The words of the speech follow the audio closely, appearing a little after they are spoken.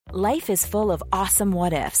Life is full of awesome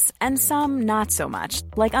what-ifs, and some not so much,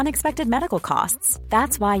 like unexpected medical costs.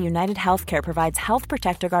 That's why United Healthcare provides Health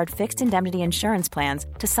Protector Guard fixed indemnity insurance plans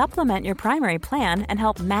to supplement your primary plan and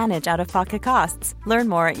help manage out-of-pocket costs. Learn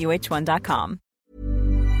more at uh1.com.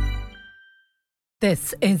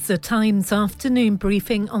 This is the Times afternoon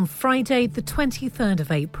briefing on Friday, the 23rd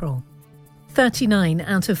of April. 39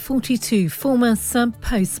 out of 42 former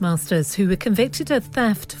sub-postmasters who were convicted of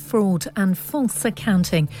theft, fraud and false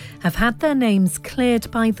accounting have had their names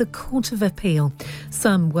cleared by the Court of Appeal.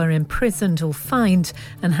 Some were imprisoned or fined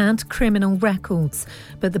and had criminal records,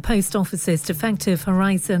 but the Post Office's defective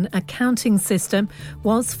Horizon accounting system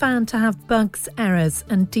was found to have bugs, errors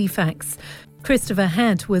and defects. Christopher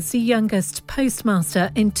Head was the youngest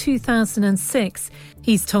postmaster in 2006.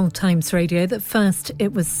 He's told Times Radio that first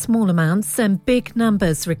it was small amounts and big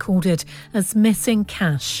numbers recorded as missing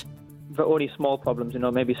cash. For only small problems,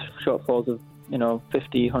 maybe shortfalls of,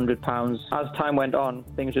 50, £100. As time went on,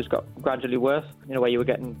 things just got gradually worse, where you were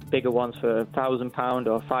getting bigger ones for £1,000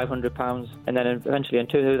 or £500. And then eventually in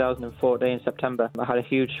 2014, in September, I had a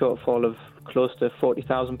huge shortfall of close to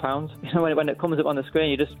 £40,000. When it comes up on the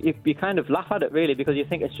screen, you kind of laugh at it, really, because you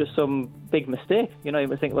think it's just some big mistake. You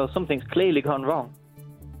think, well, something's clearly gone wrong.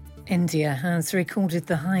 India has recorded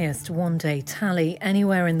the highest one-day tally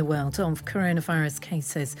anywhere in the world of coronavirus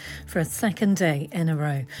cases for a second day in a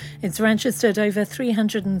row. It's registered over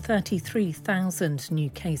 333,000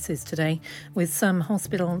 new cases today, with some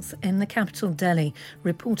hospitals in the capital Delhi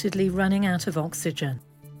reportedly running out of oxygen.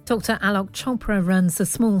 Dr. Alok Chopra runs a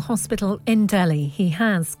small hospital in Delhi. He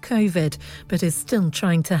has COVID, but is still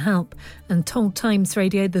trying to help, and told Times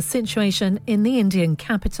Radio the situation in the Indian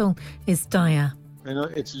capital is dire.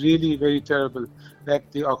 It's really very terrible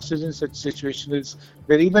that the oxygen situation is,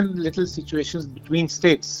 there are even little situations between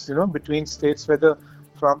states, whether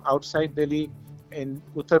from outside Delhi, in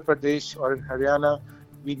Uttar Pradesh or in Haryana,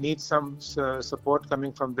 we need some support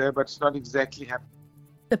coming from there, but it's not exactly happening.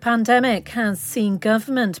 The pandemic has seen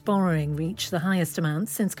government borrowing reach the highest amount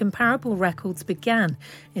since comparable records began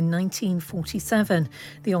in 1947.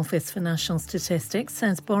 The Office for National Statistics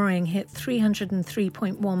says borrowing hit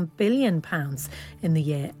 £303.1 billion in the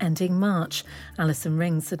year ending March. Alison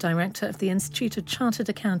Rings, the director of the Institute of Chartered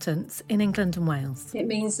Accountants in England and Wales. It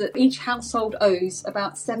means that each household owes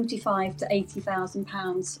about £75,000 to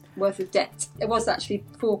 £80,000 worth of debt. It was actually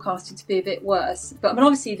forecasted to be a bit worse, but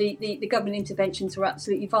obviously the government interventions were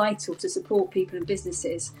absolutely vital to support people and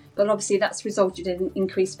businesses, but obviously that's resulted in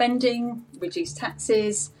increased spending, reduced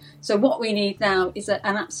taxes. So what we need now is a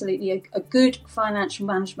good financial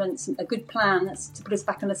management, a good plan that's to put us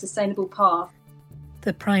back on a sustainable path.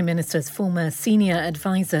 The Prime Minister's former senior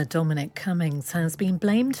advisor, Dominic Cummings, has been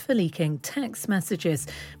blamed for leaking text messages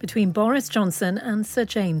between Boris Johnson and Sir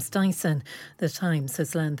James Dyson. The Times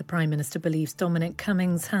has learned the Prime Minister believes Dominic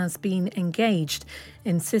Cummings has been engaged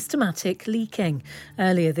in systematic leaking.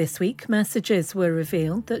 Earlier this week, messages were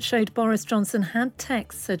revealed that showed Boris Johnson had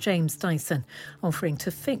texted Sir James Dyson offering to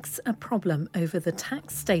fix a problem over the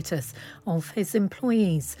tax status of his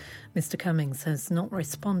employees. Mr. Cummings has not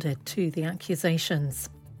responded to the accusations.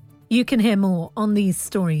 You can hear more on these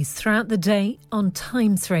stories throughout the day on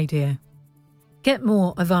Times Radio. Get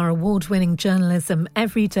more of our award-winning journalism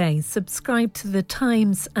every day. Subscribe to The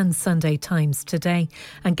Times and Sunday Times today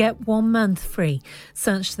and get 1 month free.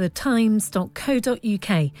 Search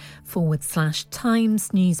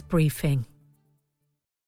thetimes.co.uk/Times News Briefing.